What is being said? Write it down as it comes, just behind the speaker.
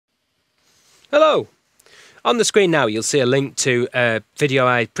Hello! On the screen now you'll see a link to a video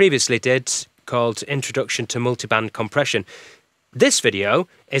I previously did called Introduction to Multiband Compression. This video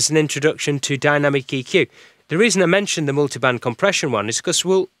is an introduction to dynamic EQ. The reason I mentioned the multiband compression one is because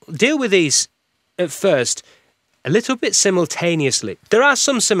we'll deal with these at first a little bit simultaneously. There are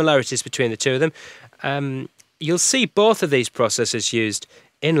some similarities between the two of them. You'll see both of these processors used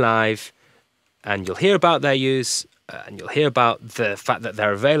in live, and you'll hear about their use, and you'll hear about the fact that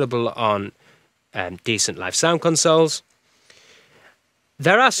they're available on decent live sound consoles.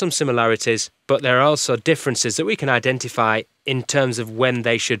 There are some similarities, but there are also differences that we can identify in terms of when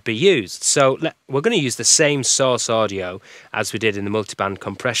they should be used. So we're going to use the same source audio as we did in the multiband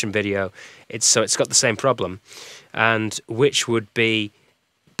compression video. It's got the same problem. And which would be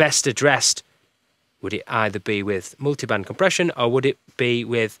best addressed? Would it either be with multiband compression or would it be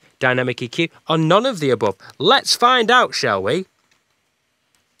with dynamic EQ or none of the above? Let's find out, shall we?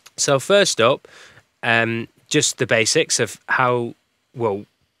 So first up, just the basics of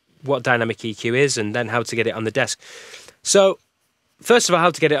what dynamic EQ is and then how to get it on the desk. So first of all,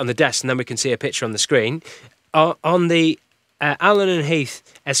 how to get it on the desk, and then we can see a picture on the screen. On the Allen Heath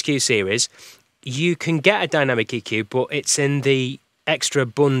SQ series, you can get a dynamic EQ, but it's in the extra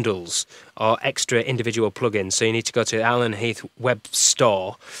bundles or extra individual plugins. So you need to go to the Allen Heath web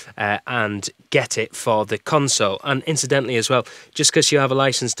store and get it for the console. And incidentally as well, just because you have a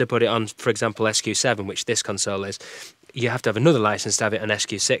license to put it on, for example, SQ7, which this console is, you have to have another license to have it on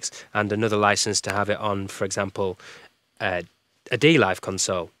SQ6 and another license to have it on, for example, a D-Live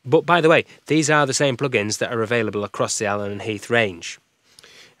console. But by the way, these are the same plugins that are available across the Allen Heath range.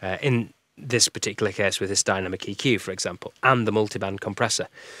 In this particular case with this dynamic EQ, for example, and the multiband compressor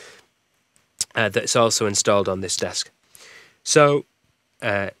that's also installed on this desk. So,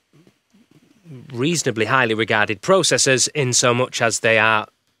 reasonably highly regarded processors in so much as they are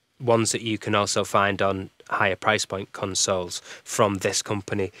ones that you can also find on higher price point consoles from this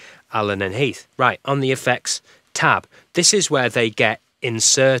company, Allen Heath. Right, on the effects tab, this is where they get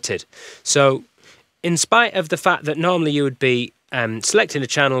inserted. So, in spite of the fact that normally you would be selecting a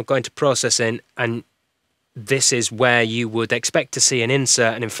channel, going to processing, and this is where you would expect to see an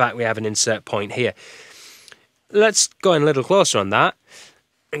insert, and in fact we have an insert point here. Let's go in a little closer on that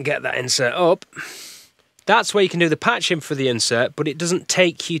and get that insert up. That's where you can do the patching for the insert, but it doesn't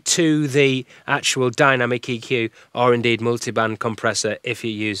take you to the actual dynamic EQ or indeed multiband compressor if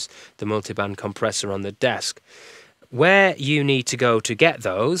you use the multiband compressor on the desk. Where you need to go to get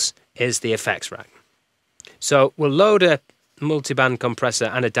those is the effects rack. So we'll load a multiband compressor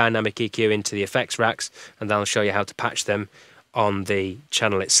and a dynamic EQ into the effects racks, and then I'll show you how to patch them on the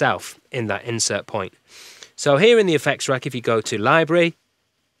channel itself in that insert point. So here in the effects rack, if you go to library,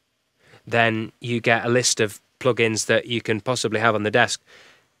 then you get a list of plugins that you can possibly have on the desk.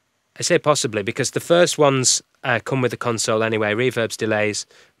 I say possibly because the first ones come with the console anyway: reverbs, delays,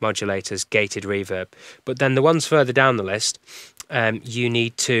 modulators, gated reverb. But then the ones further down the list,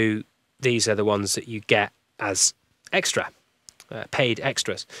 these are the ones that you get as extra. Paid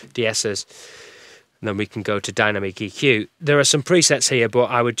extras, DSs, and then we can go to dynamic EQ. There are some presets here, but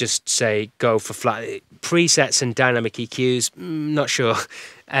I would just say go for flat. Presets and dynamic EQs, not sure,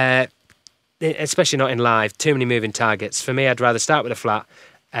 especially not in live, too many moving targets. For me, I'd rather start with a flat.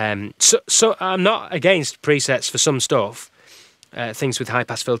 So I'm not against presets for some stuff, things with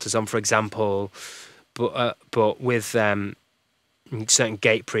high-pass filters on, for example, but with certain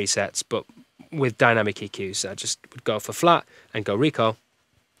gate presets, but with dynamic EQs, I just would go for flat and go recall.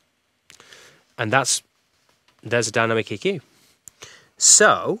 And there's a dynamic EQ.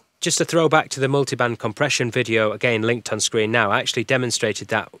 So, just to throw back to the multiband compression video, again linked on screen now, I actually demonstrated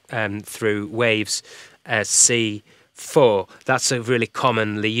that through Waves C4. That's a really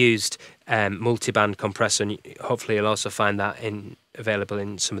commonly used multiband compressor, and hopefully you'll also find that available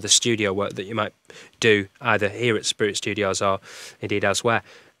in some of the studio work that you might do either here at Spirit Studios or indeed elsewhere.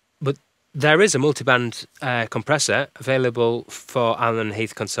 But there is a multiband compressor available for Allen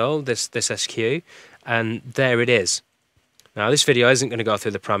Heath console, this SQ, and there it is. Now this video isn't going to go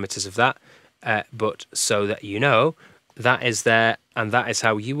through the parameters of that, but so that you know, that is there, and that is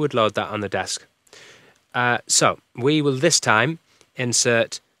how you would load that on the desk. So we will this time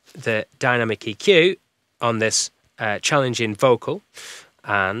insert the dynamic EQ on this challenging vocal,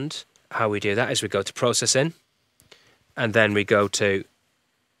 and how we do that is we go to processing, and then we go to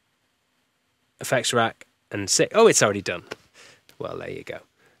effects rack and say, oh, it's already done. Well, there you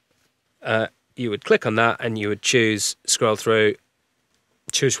go. You would click on that and you would scroll through,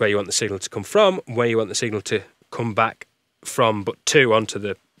 choose where you want the signal to come from, where you want the signal to come back from, but to onto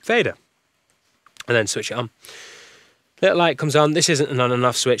the fader, and then switch it on. Little light comes on. This isn't an on and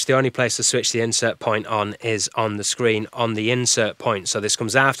off switch. The only place to switch the insert point on is on the screen on the insert point. So this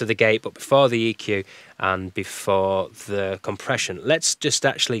comes after the gate, but before the EQ and before the compression. Let's just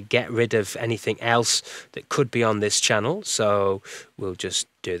actually get rid of anything else that could be on this channel. So we'll just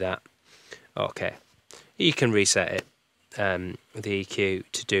do that. Okay. You can reset it. The EQ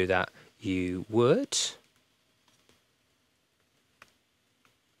to do that, you would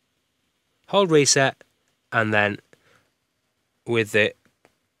hold reset, and then with the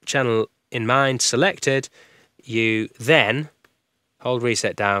channel in mind selected, you then hold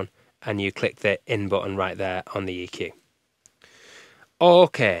reset down and you click the in button right there on the EQ.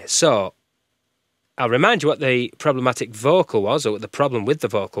 Okay, so I'll remind you what the problematic vocal was, or what the problem with the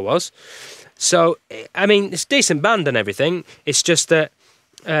vocal was. So, I mean, it's a decent band and everything. It's just that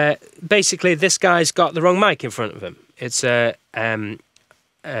basically this guy's got the wrong mic in front of him. It's a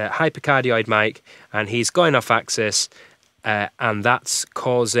hypercardioid mic, and he's going off axis, and that's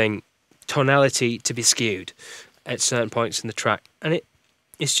causing tonality to be skewed at certain points in the track. And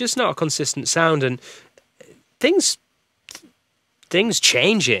it's just not a consistent sound, and things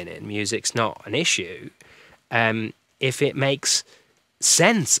changing in music's not an issue if it makes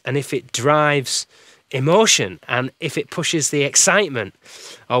sense, and if it drives emotion, and if it pushes the excitement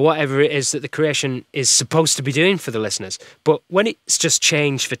or whatever it is that the creation is supposed to be doing for the listeners. But when it's just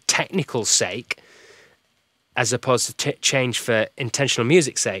changed for technical sake as opposed to change for intentional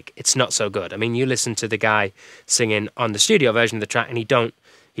music's sake, it's not so good. I mean, you listen to the guy singing on the studio version of the track, and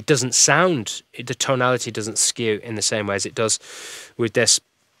it doesn't sound, the tonality doesn't skew in the same way as it does with this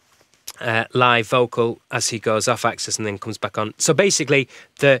live vocal as he goes off axis and then comes back on. So basically,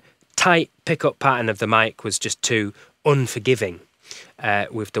 the tight pickup pattern of the mic was just too unforgiving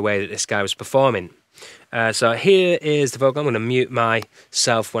with the way that this guy was performing. So here is the vocal. I'm going to mute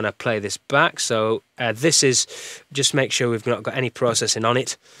myself when I play this back. So this is, just make sure we've not got any processing on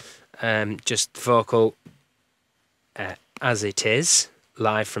it. Just vocal as it is,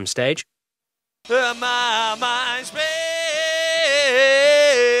 live from stage.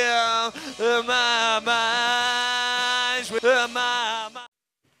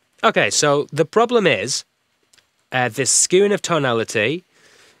 Okay, so the problem is this skewing of tonality,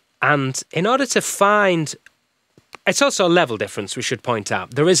 and in order to find, it's also a level difference, we should point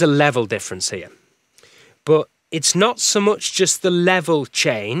out. There is a level difference here, but it's not so much just the level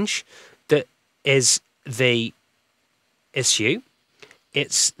change that is the issue.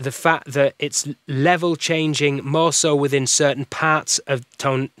 It's the fact that it's level changing more so within certain parts of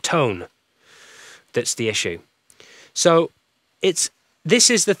tone that's the issue. So this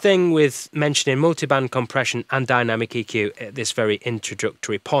is the thing with mentioning multiband compression and dynamic EQ at this very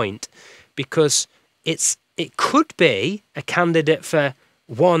introductory point, because it could be a candidate for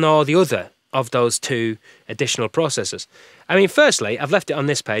one or the other of those two additional processors. I mean, firstly, I've left it on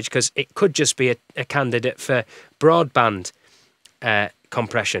this page because it could just be a candidate for broadband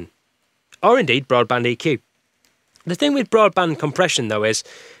compression, or indeed broadband EQ. The thing with broadband compression, though, is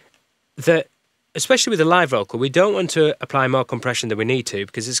that, especially with a live vocal, we don't want to apply more compression than we need to,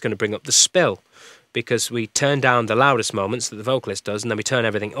 because it's going to bring up the spill, because we turn down the loudest moments that the vocalist does, and then we turn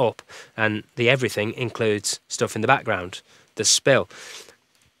everything up, and the everything includes stuff in the background, the spill.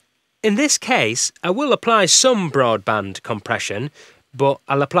 In this case, I will apply some broadband compression, but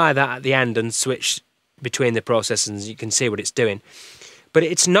I'll apply that at the end and switch between the processors, and you can see what it's doing. But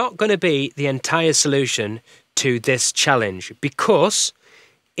it's not going to be the entire solution to this challenge, because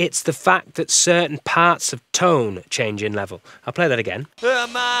it's the fact that certain parts of tone change in level. I'll play that again.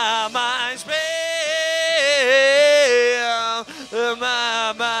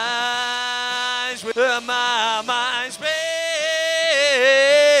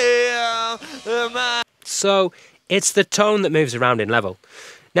 So it's the tone that moves around in level.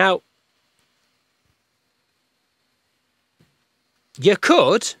 Now, you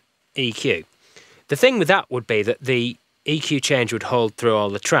could EQ. The thing with that would be that the EQ change would hold through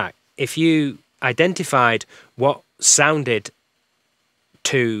all the track. If you identified what sounded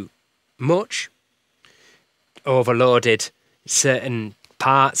too much, overloaded certain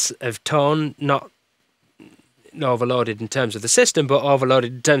parts of tone, not overloaded in terms of the system, but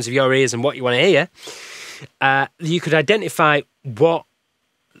overloaded in terms of your ears and what you want to hear, you could identify what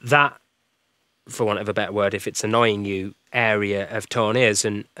that, for want of a better word, if it's annoying you, area of tone is,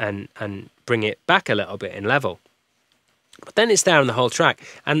 and bring it back a little bit in level. But then it's there on the whole track,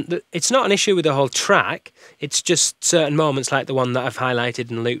 and it's not an issue with the whole track, it's just certain moments like the one that I've highlighted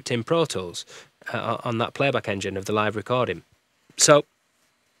and looped in Pro Tools on that playback engine of the live recording. So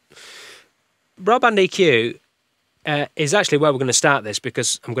broadband EQ is actually where we're going to start this,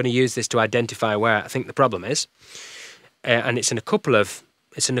 because I'm going to use this to identify where I think the problem is. and it's a couple of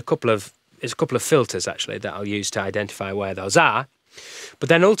filters actually that I'll use to identify where those are. But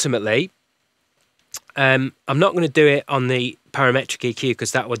then ultimately, I'm not going to do it on the parametric EQ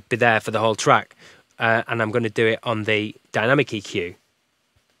because that would be there for the whole track, and I'm going to do it on the dynamic EQ,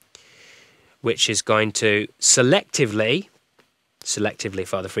 which is going to selectively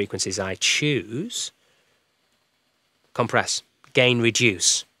for the frequencies I choose, compress, gain,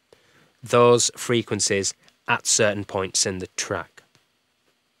 reduce those frequencies at certain points in the track,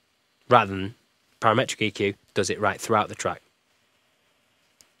 rather than parametric EQ does it right throughout the track,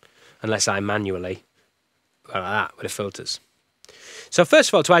 unless I manually go like that with the filters. So first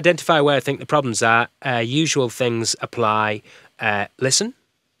of all, to identify where I think the problems are, usual things apply. Listen,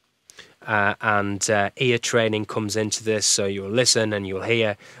 and ear training comes into this, so you'll listen and you'll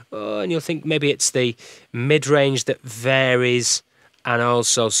hear, and you'll think maybe it's the mid-range that varies, and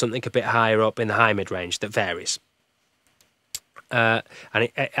also something a bit higher up in the high mid-range that varies. And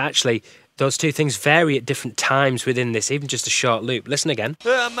it actually, those two things vary at different times within this, even just a short loop. Listen again.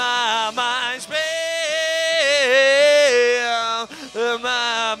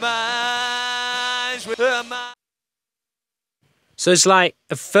 So it's like,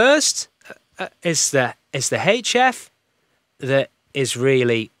 at first, it's the HF that is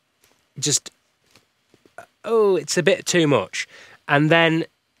really just, oh, it's a bit too much. And then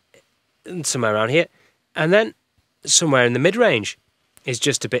somewhere around here, and then somewhere in the mid-range is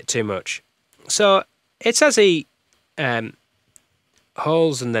just a bit too much. So it's as he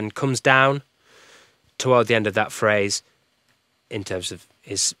holds and then comes down toward the end of that phrase in terms of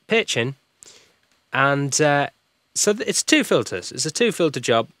his pitching. And so it's two filters. It's a two-filter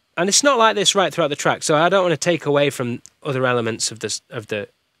job. And it's not like this right throughout the track. So I don't want to take away from other elements of the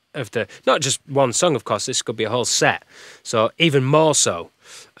not just one song, of course. This could be a whole set. So even more so,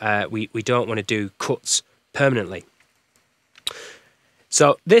 we don't want to do cuts permanently.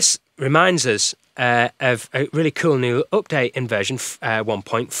 So this reminds us of a really cool new update in version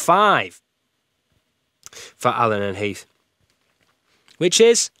 1.5 for Allen Heath, which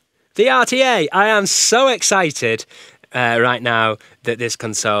is the RTA. I am so excited right now that this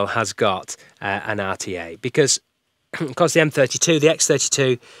console has got an RTA, because of course the M32, the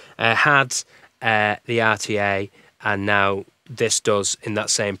X32 had the RTA, and now this does in that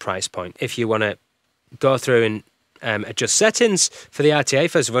same price point. If you want to go through and adjust settings for the RTA,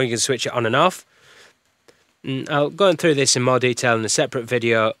 first of all, you can switch it on and off. I'll go through this in more detail in a separate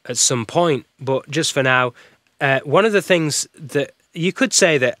video at some point, but just for now, one of the things that you could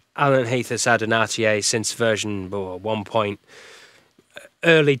say that Allen Heath has had an RTA since version 1.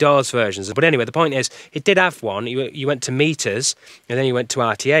 Early doors versions. But anyway, the point is, it did have one. You went to meters, and then you went to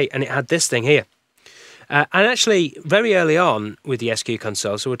RTA, and it had this thing here. And actually, very early on with the SQ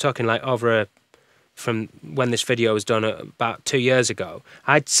console, so we're talking like over from when this video was done about 2 years ago,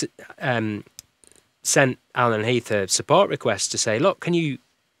 I'd sent Allen Heath a support request to say, look, can you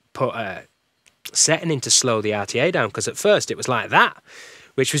put a setting in to slow the RTA down? Because at first it was like that,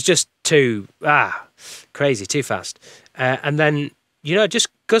 which was just too crazy, too fast. And then, you know, it just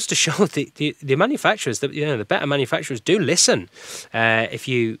goes to show the manufacturers that, you know, the better manufacturers do listen. If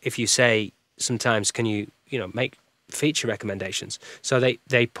you say sometimes, can you make feature recommendations? So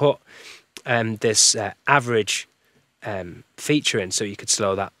they put this average feature in so you could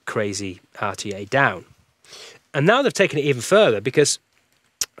slow that crazy RTA down. And now they've taken it even further, because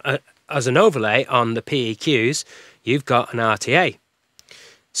as an overlay on the PEQs, you've got an RTA.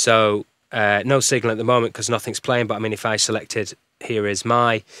 So no signal at the moment because nothing's playing, but I mean, if I selected, here is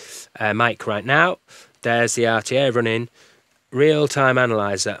my mic right now, there's the RTA running, real-time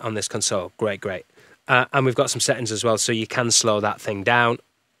analyzer on this console. Great. And we've got some settings as well, so you can slow that thing down.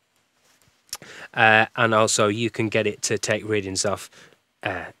 And also you can get it to take readings off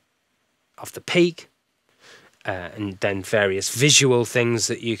the peak, and then various visual things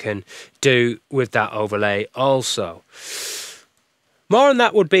that you can do with that overlay also. More on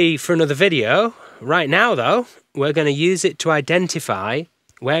that would be for another video. Right now, though, we're going to use it to identify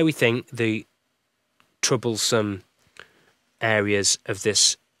where we think the troublesome areas of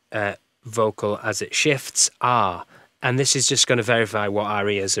this vocal as it shifts are. And this is just going to verify what our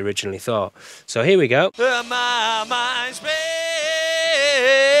ears originally thought. So here we go.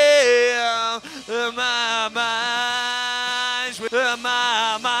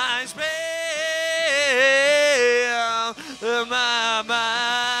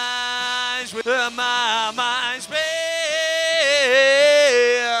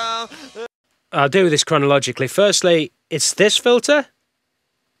 I'll do this chronologically. Firstly, it's this filter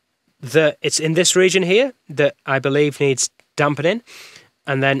that it's in this region here that I believe needs dampening,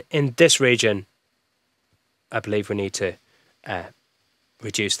 and then in this region I believe we need to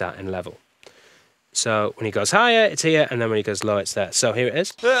reduce that in level. So when he goes higher, it's here, and then when he goes low, it's there. So here it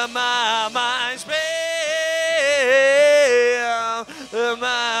is. My mind's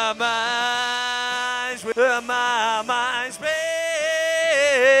my mind's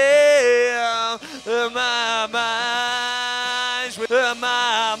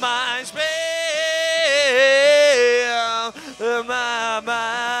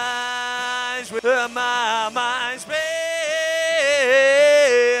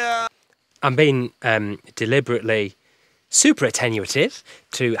I'm being deliberately super attenuative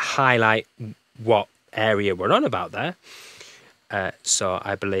to highlight what area we're on about there. So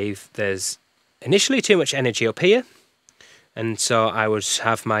I believe there's initially too much energy up here, and so I would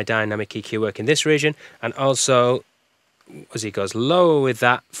have my dynamic EQ work in this region, and also as he goes lower with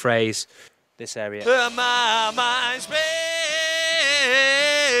that phrase, this area.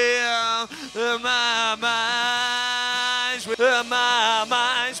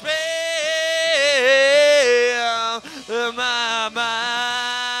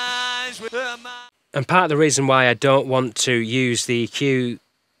 And part of the reason why I don't want to use the EQ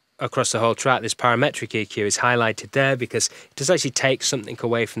across the whole track, this parametric EQ, is highlighted there because it does actually take something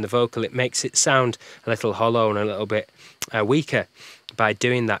away from the vocal. It makes it sound a little hollow and a little bit weaker by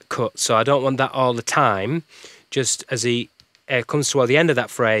doing that cut. So I don't want that all the time. Just as he comes toward the end of that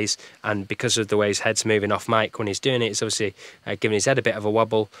phrase, and because of the way his head's moving off mic when he's doing it, it's obviously giving his head a bit of a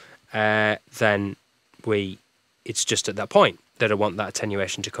wobble, then it's just at that point that I want that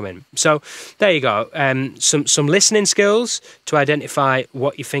attenuation to come in. So there you go. Some listening skills to identify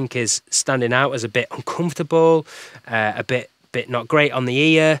what you think is standing out as a bit uncomfortable, a bit not great on the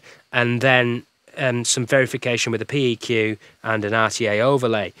ear, and then some verification with a PEQ and an RTA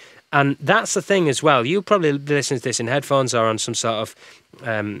overlay. And that's the thing as well. You'll probably listen to this in headphones or on some sort of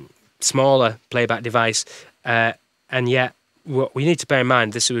smaller playback device, and yet what we need to bear in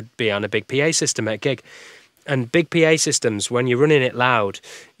mind, this would be on a big PA system at a gig. And big PA systems, when you're running it loud,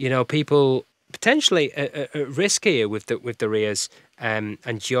 you know, people potentially at risk here with the ears,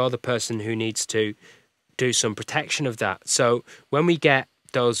 and you're the person who needs to do some protection of that. So when we get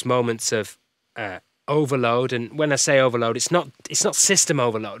those moments of overload, and when I say overload, it's not system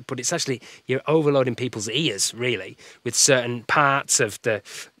overload, but it's actually you're overloading people's ears really with certain parts of the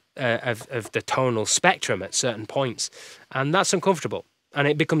tonal spectrum at certain points, and that's uncomfortable. And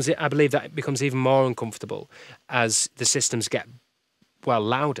it becomes, I believe that it becomes even more uncomfortable as the systems get, well,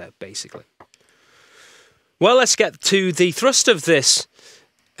 louder, basically. Well, let's get to the thrust of this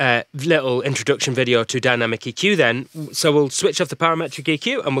little introduction video to dynamic EQ then. So we'll switch off the parametric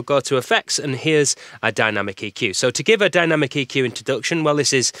EQ and we'll go to effects, and here's a dynamic EQ. So to give a dynamic EQ introduction, well,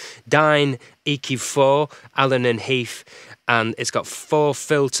 this is Dyne EQ4, Allen and Heath, and it's got 4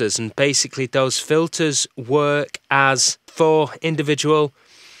 filters, and basically those filters work as 4 individual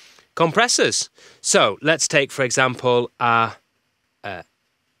compressors. So let's take, for example, our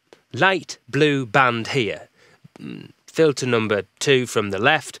light blue band here, filter number 2 from the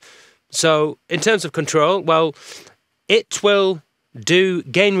left. So in terms of control, well, it will do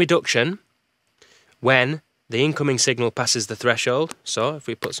gain reduction when the incoming signal passes the threshold. So if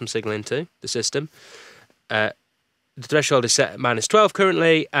we put some signal into the system, the threshold is set at -12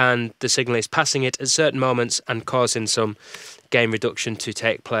 currently, and the signal is passing it at certain moments and causing some gain reduction to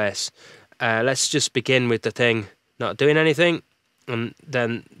take place. Let's just begin with the thing not doing anything, and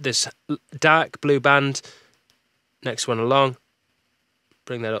then this dark blue band, next one along,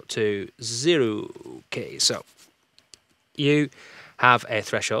 bring that up to 0. Okay, so you have a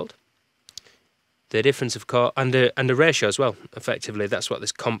threshold. The difference, of course, and a ratio as well, effectively. That's what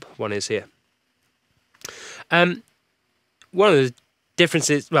this comp one is here. One of the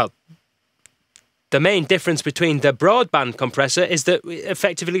differences, well, the main difference between the broadband compressor is that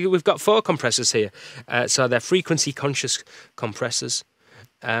effectively we've got 4 compressors here. So they're frequency-conscious compressors,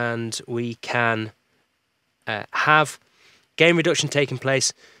 and we can have gain reduction taking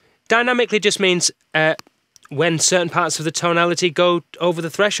place. Dynamically just means when certain parts of the tonality go over the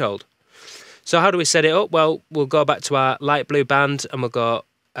threshold. So how do we set it up? Well, we'll go back to our light blue band, and we'll go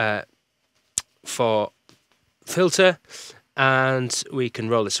for filter, and we can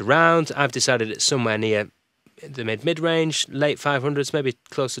roll this around. I've decided it's somewhere near the mid-range, late 500s, maybe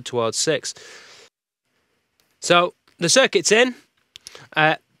closer towards 6. So the circuit's in.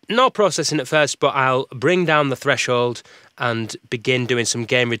 No processing at first, but I'll bring down the threshold and begin doing some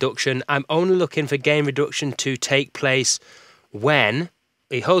gain reduction. I'm only looking for gain reduction to take place when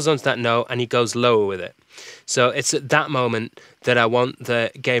he holds on to that note and he goes lower with it. So it's at that moment that I want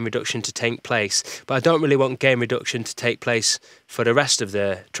the gain reduction to take place, but I don't really want gain reduction to take place for the rest of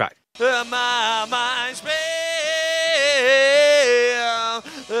the track. My mind's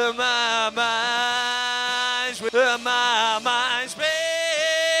my mind's my mind's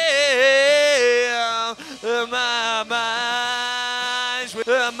my mind's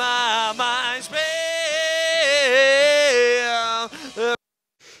my mind's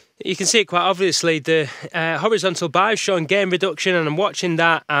You can see it quite obviously, the horizontal bar is showing gain reduction, and I'm watching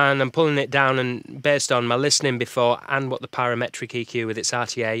that and I'm pulling it down, and based on my listening before and what the parametric EQ with its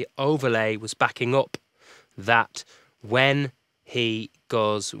RTA overlay was backing up, that when he's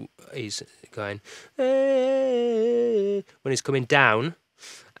going, when he's coming down,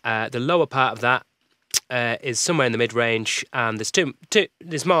 the lower part of that is somewhere in the mid-range, and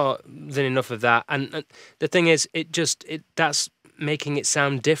there's more than enough of that, and the thing is, that's making it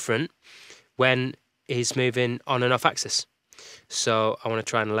sound different when he's moving on and off axis. So I want to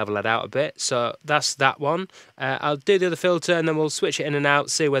try and level that out a bit. So that's that one. I'll do the other filter and then we'll switch it in and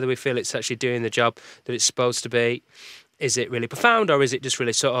out, see whether we feel it's actually doing the job that it's supposed to be. Is it really profound, or is it just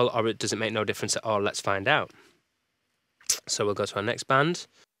really subtle, or does it make no difference at all? Let's find out. So we'll go to our next band.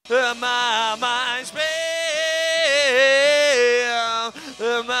 My mind's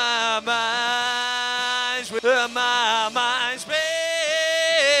my mind's my mind's my mind's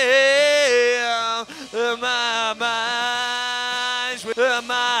my mind's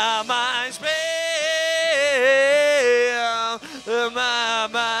my mind's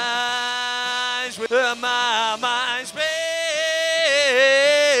my mind's my mind's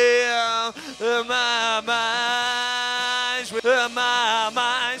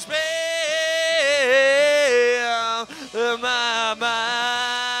my mind's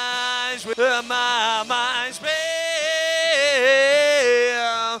my mind's my mind's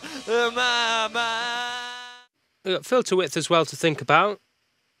We've got filter width as well to think about.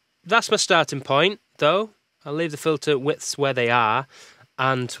 That's my starting point, though. I'll leave the filter widths where they are,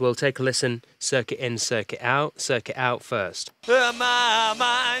 and we'll take a listen, circuit in, circuit out first. My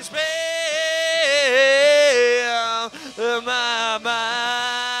mind's my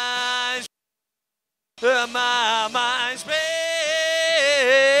mind's my mind's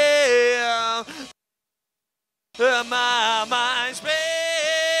my mind's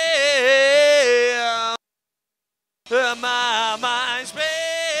my mind's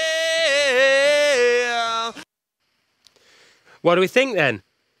What do we think then?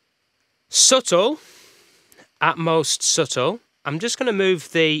 Subtle, at most subtle. I'm just going to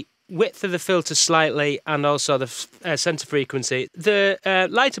move the width of the filter slightly and also the center frequency. The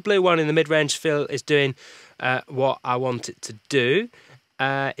lighter blue one in the mid-range fill is doing what I want it to do.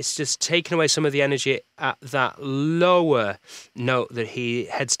 It's just taking away some of the energy at that lower note that he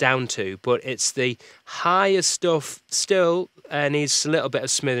heads down to, but it's the higher stuff still needs a little bit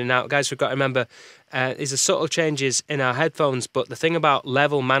of smoothing out. Guys, we've got to remember these are subtle changes in our headphones, but the thing about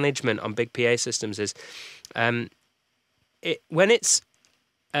level management on big PA systems is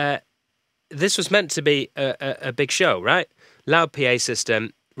this was meant to be a big show, right? Loud PA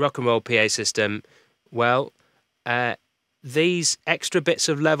system, rock and roll PA system. Well, these extra bits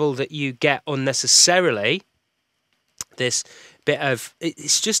of level that you get unnecessarily, this bit of,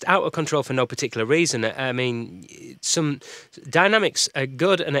 it's just out of control for no particular reason. I mean, some dynamics are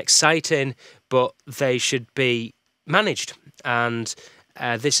good and exciting, but they should be managed. And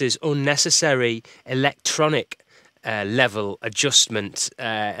this is unnecessary electronic level adjustment,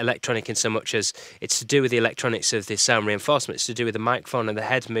 electronic in so much as it's to do with the electronics of the sound reinforcement. It's to do with the microphone and the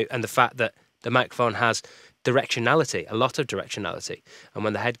head move, and the fact that the microphone has directionality, a lot of directionality, and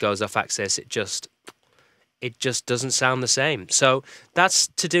when the head goes off axis, it just doesn't sound the same. So that's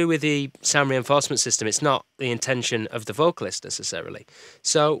to do with the sound reinforcement system. It's not the intention of the vocalist necessarily.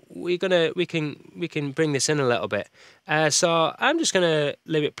 So we can bring this in a little bit. So I'm just gonna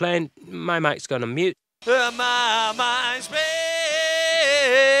leave it playing. My mic's gone on mute. My mind's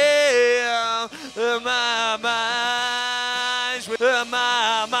my mind's my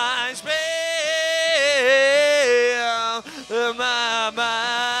mind's my mind's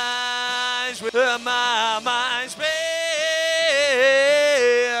my mind's my mind's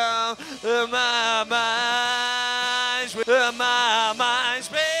my mind's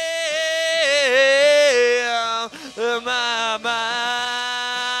my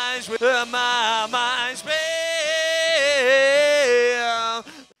mind's my mind's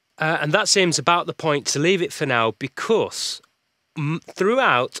And that seems about the point to leave it for now, because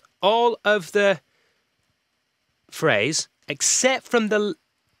throughout all of the phrase, except from the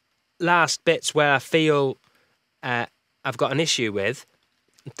last bits where I feel I've got an issue with,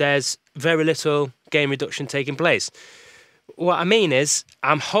 there's very little gain reduction taking place. What I mean is,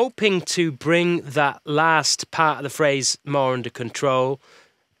 I'm hoping to bring that last part of the phrase more under control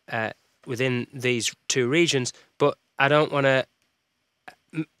within these two regions, but I don't want to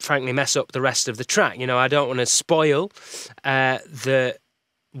frankly mess up the rest of the track. You know, I don't want to spoil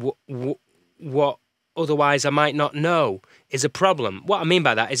what otherwise I might not know is a problem. What I mean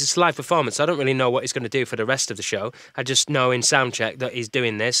by that is it's live performance. I don't really know what he's going to do for the rest of the show. I just know in soundcheck that he's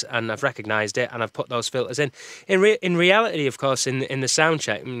doing this, and I've recognised it, and I've put those filters in. In reality, of course, in the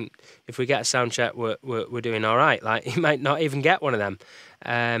soundcheck, if we get a soundcheck, we're doing all right. Like, he might not even get one of them,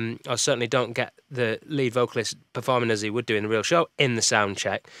 or certainly don't get the lead vocalist performing as he would do in the real show in the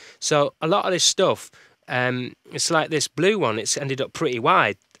soundcheck. So a lot of this stuff, it's like this blue one. It's ended up pretty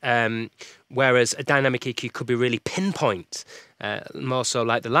wide. Whereas a dynamic EQ could be really pinpoint, more so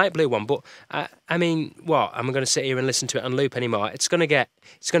like the light blue one. But I mean, what? Am I going to sit here and listen to it on loop anymore? It's going to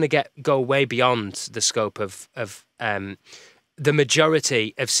go way beyond the scope of the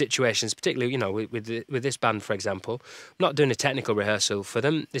majority of situations, particularly, you know, with this band, for example. I'm not doing a technical rehearsal for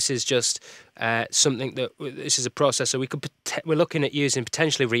them. This is just something this is a processor we're looking at using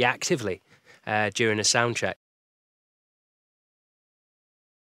potentially reactively during a sound check.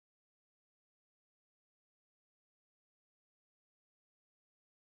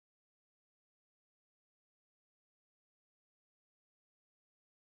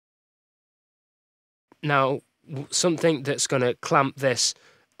 Now, something that's going to clamp this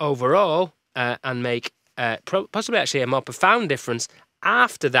overall and make possibly actually a more profound difference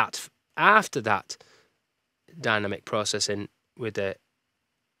after that dynamic processing with the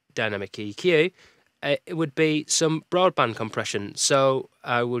dynamic EQ, it would be some broadband compression. So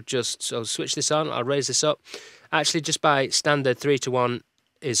I will just switch this on. I'll raise this up. Actually, just by standard 3-to-1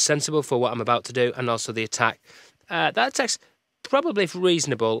 is sensible for what I'm about to do, and also the attack. That attack's probably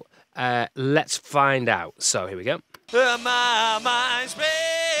reasonable. Let's find out. So here we go. My mind's my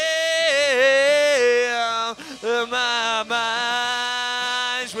mind's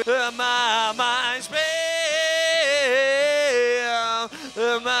my mind's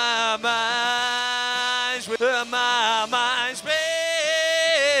my mind's my mind's my mind's my mind's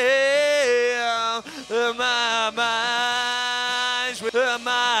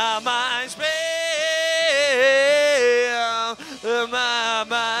my mind's my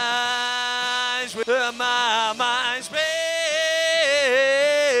mind's my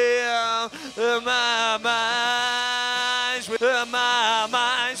mind's my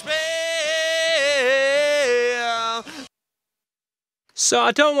mind's. So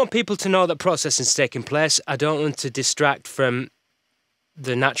I don't want people to know that processing's taking place. I don't want to distract from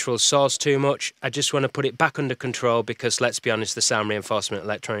the natural source too much. I just want to put it back under control because, let's be honest, the sound reinforcement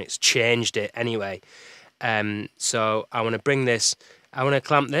electronics changed it anyway. So I want to bring this, I want to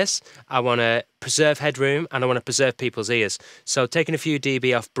clamp this, I want to preserve headroom, and I want to preserve people's ears. So taking a few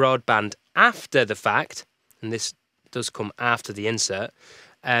dB off broadband after the fact, and this does come after the insert,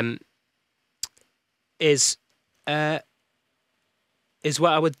 is what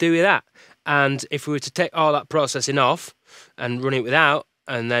I would do with that. And if we were to take all that processing off and run it without,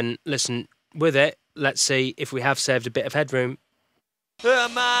 and then listen with it, let's see if we have saved a bit of headroom.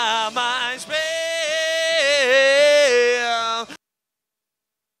 My mind's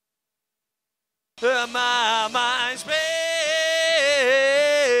my mind's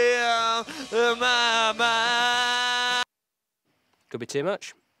my mind. Could be too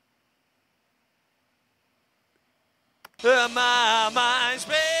much. My mind's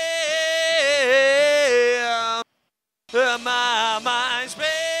my mind's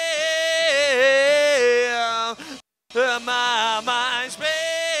my mind's my mind's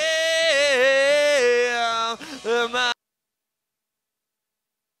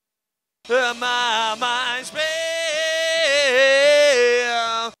my mind's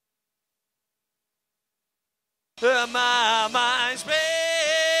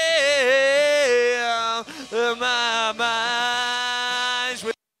my mind's.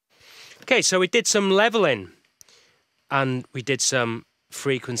 Okay, so we did some leveling, and we did some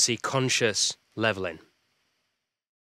frequency conscious leveling.